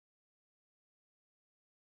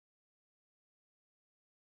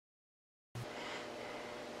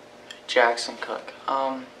Jackson Cook.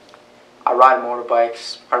 I ride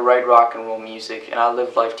motorbikes, I write rock and roll music, and I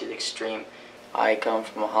live life to the extreme. I come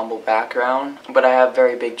from a humble background, but I have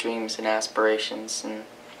very big dreams and aspirations, and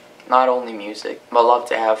not only music. I love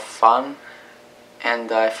to have fun,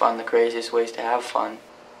 and I find the craziest ways to have fun.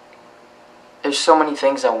 There's so many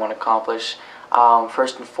things I want to accomplish.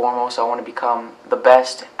 First and foremost, I want to become the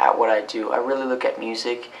best at what I do. I really look at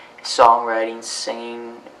music, songwriting,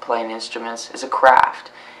 singing, playing instruments as a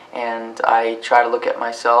craft, and I try to look at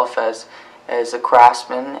myself as a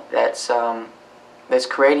craftsman that's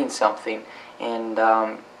creating something, and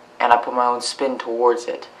I put my own spin towards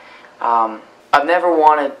it. I've never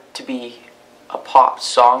wanted to be a pop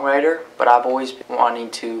songwriter, but I've always been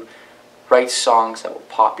wanting to write songs that were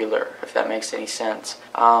popular, if that makes any sense.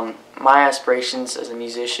 My aspirations as a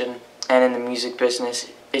musician and in the music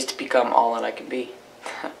business is to become all that I can be.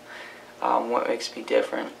 What makes me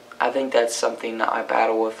different? I think that's something that I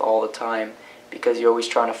battle with all the time, because you're always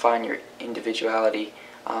trying to find your individuality.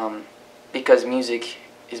 Because music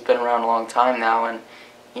has been around a long time now, and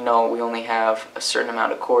we only have a certain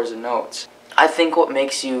amount of chords and notes. I think what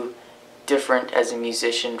makes you different as a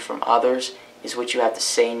musician from others is what you have to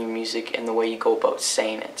say in your music and the way you go about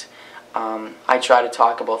saying it. I try to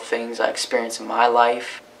talk about things I experience in my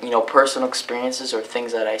life, personal experiences or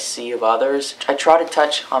things that I see of others. I try to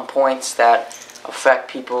touch on points that affect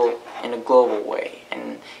people in a global way,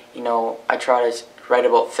 and I try to write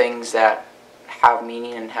about things that have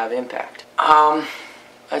meaning and have impact.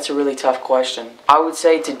 That's a really tough question. I would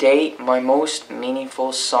say to date, my most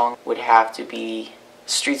meaningful song would have to be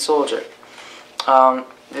Street Soldier.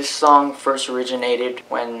 This song first originated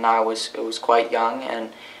when it was quite young,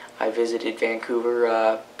 and I visited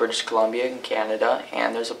Vancouver, British Columbia in Canada,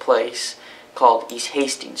 and there's a place called East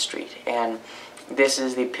Hastings Street, and this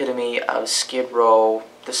is the epitome of Skid Row,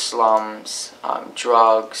 the slums,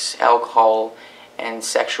 drugs, alcohol, and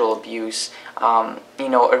sexual abuse.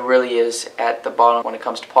 It really is at the bottom when it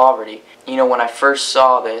comes to poverty. When I first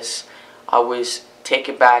saw this, I was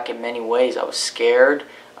taken back in many ways. I was scared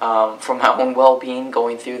for my own well-being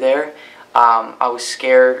going through there. I was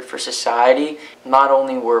scared for society. Not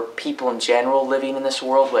only were people in general living in this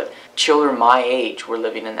world, but children my age were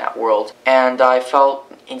living in that world. And I felt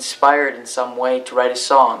inspired in some way to write a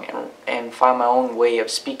song and find my own way of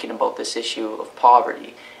speaking about this issue of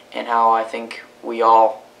poverty, and how I think we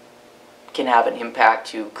all can have an impact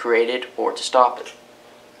to create it or to stop it.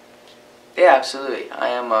 Yeah, absolutely. I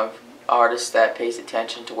am an artist that pays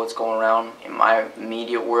attention to what's going around in my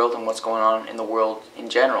immediate world and what's going on in the world in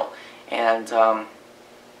general. And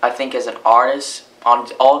I think as an artist, on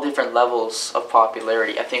all different levels of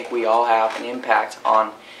popularity, I think we all have an impact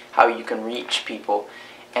on how you can reach people.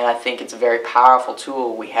 And I think it's a very powerful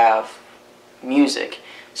tool we have, music.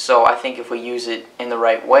 So I think if we use it in the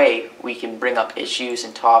right way, we can bring up issues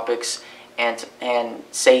and topics and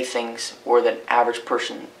say things where the average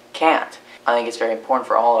person can't. I think it's very important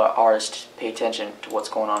for all our artists to pay attention to what's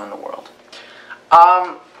going on in the world.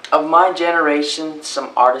 Of my generation,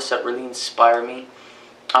 some artists that really inspire me,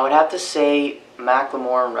 I would have to say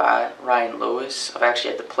Macklemore and Ryan Lewis. I've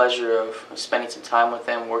actually had the pleasure of spending some time with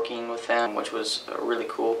them, working with them, which was really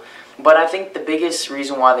cool. But I think the biggest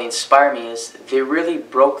reason why they inspire me is they really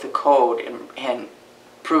broke the code and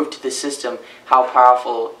proved to the system how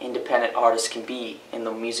powerful independent artists can be in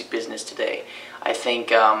the music business today. I think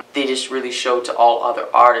they just really showed to all other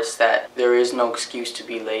artists that there is no excuse to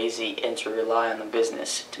be lazy and to rely on the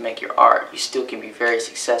business to make your art. You still can be very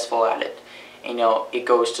successful at it. It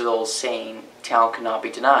goes to the old saying, talent cannot be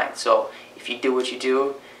denied. So if you do what you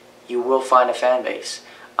do, you will find a fan base.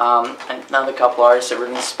 Another couple artists that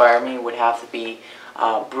really inspire me would have to be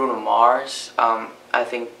Bruno Mars. I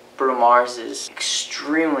think Bruno Mars is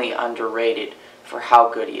extremely underrated for how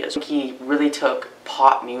good he is. He really took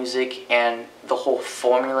pop music and the whole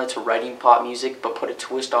formula to writing pop music, but put a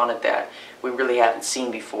twist on it that we really haven't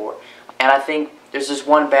seen before. And I think there's this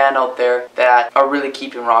one band out there that are really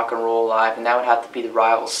keeping rock and roll alive, and that would have to be the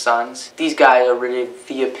Rival Sons. These guys are really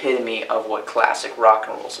the epitome of what classic rock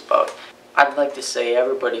and roll is about. I'd like to say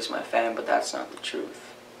everybody's my fan, but that's not the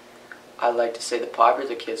truth. I'd like to say the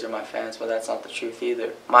popular kids are my fans, but that's not the truth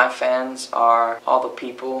either. My fans are all the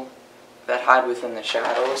people that hide within the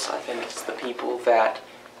shadows. I think it's the people that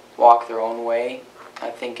walk their own way.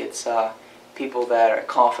 I think it's people that are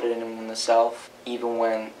confident in themselves, even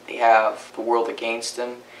when they have the world against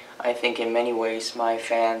them. I think in many ways my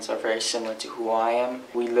fans are very similar to who I am.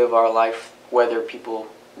 We live our life whether people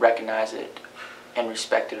recognize it and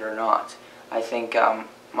respect it or not. I think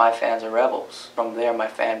my fans are rebels. From there my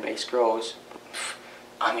fan base grows.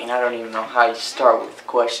 I mean, I don't even know how you start with the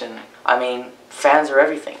question. I mean, fans are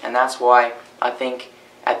everything, and that's why I think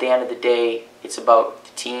at the end of the day, it's about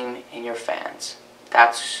the team and your fans.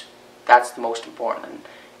 That's the most important,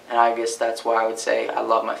 and I guess that's why I would say I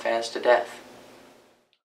love my fans to death.